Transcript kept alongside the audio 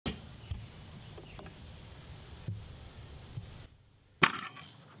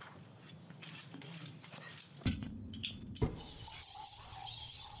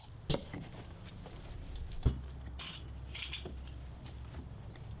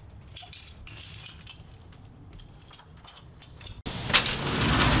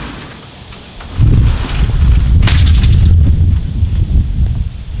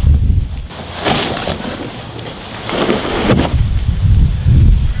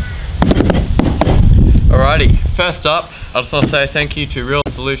first up, I just want to say thank you to Real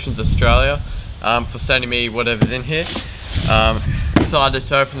Solutions Australia for sending me whatever's in here. Decided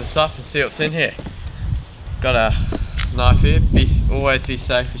to open this up and see what's in here. Got a knife here. Always be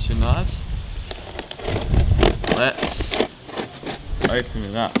safe with your knives. Let's open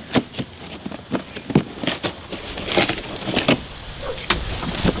it up.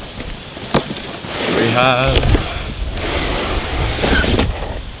 We have,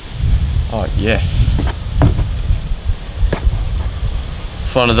 oh yes,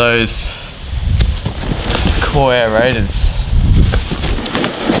 it's one of those Core Aerators.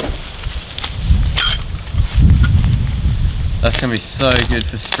 That's gonna be so good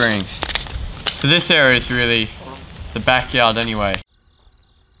for spring. So this area is really the backyard anyway.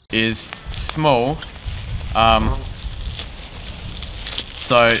 Is small,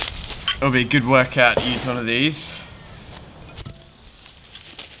 so it'll be a good workout to use one of these.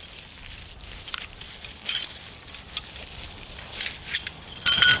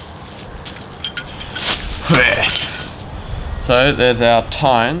 So there's our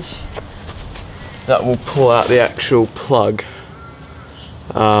tines that will pull out the actual plug.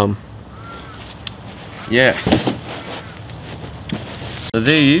 Yes. So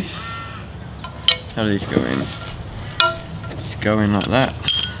these, how do these go in? Just go in like that.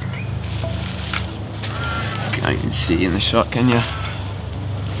 You can see in the shot, can you?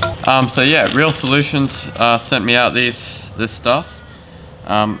 So yeah, Real Solutions sent me out this stuff.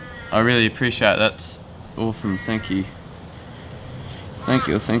 I really appreciate it. That's awesome. Thank you. Thank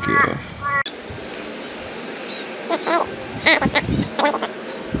you. Thank you.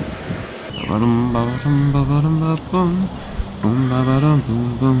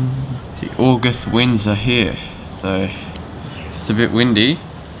 The August winds are here, so it's a bit windy.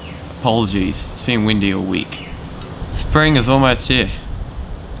 Apologies, it's been windy all week. Spring is almost here.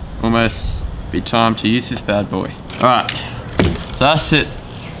 Almost be time to use this bad boy. Alright, so that's it.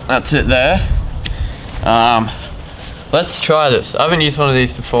 That's it there. Let's try this. I haven't used one of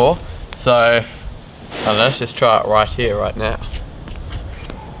these before, so let's just try it right here, right now.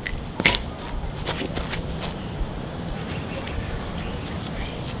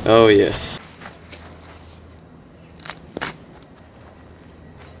 Oh yes.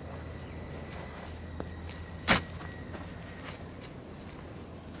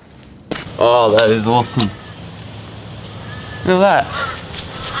 Oh, that is awesome. Look at that.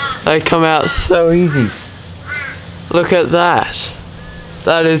 They come out so easy. Look at that.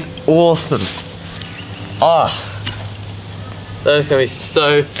 That is awesome. Ah, that is going to be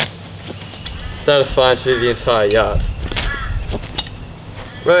so satisfying to do the entire yard.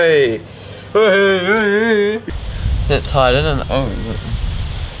 Wait. Is it tied in? And oh,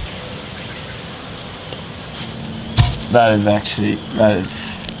 that is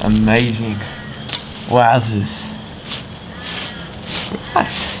amazing. Wowzers.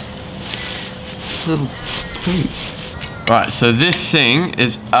 Little tweet. Right, so this thing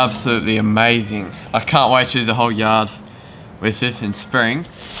is absolutely amazing. I can't wait to do the whole yard with this in spring.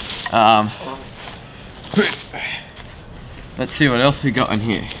 Let's see what else we got in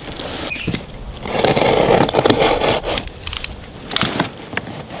here.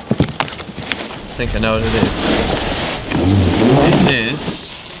 I think I know what it is. This is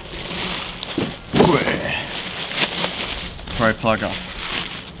Proplugger.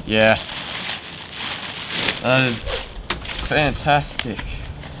 Yeah. That is fantastic.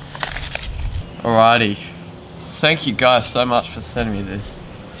 Alrighty. Thank you guys so much for sending me this.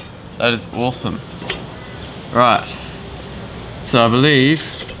 That is awesome. Right. So I believe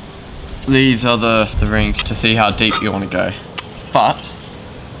these are the rings to see how deep you want to go. But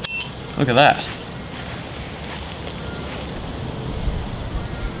look at that.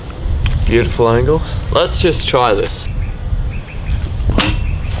 Beautiful angle. Let's just try this.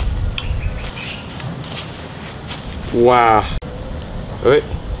 Wow. Wait.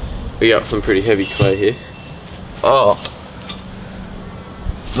 We got some pretty heavy clay here. Oh.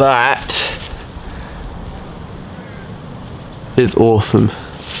 That is awesome.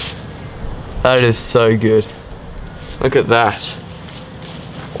 That is so good. Look at that.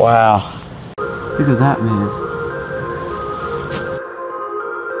 Wow. Look at that, man.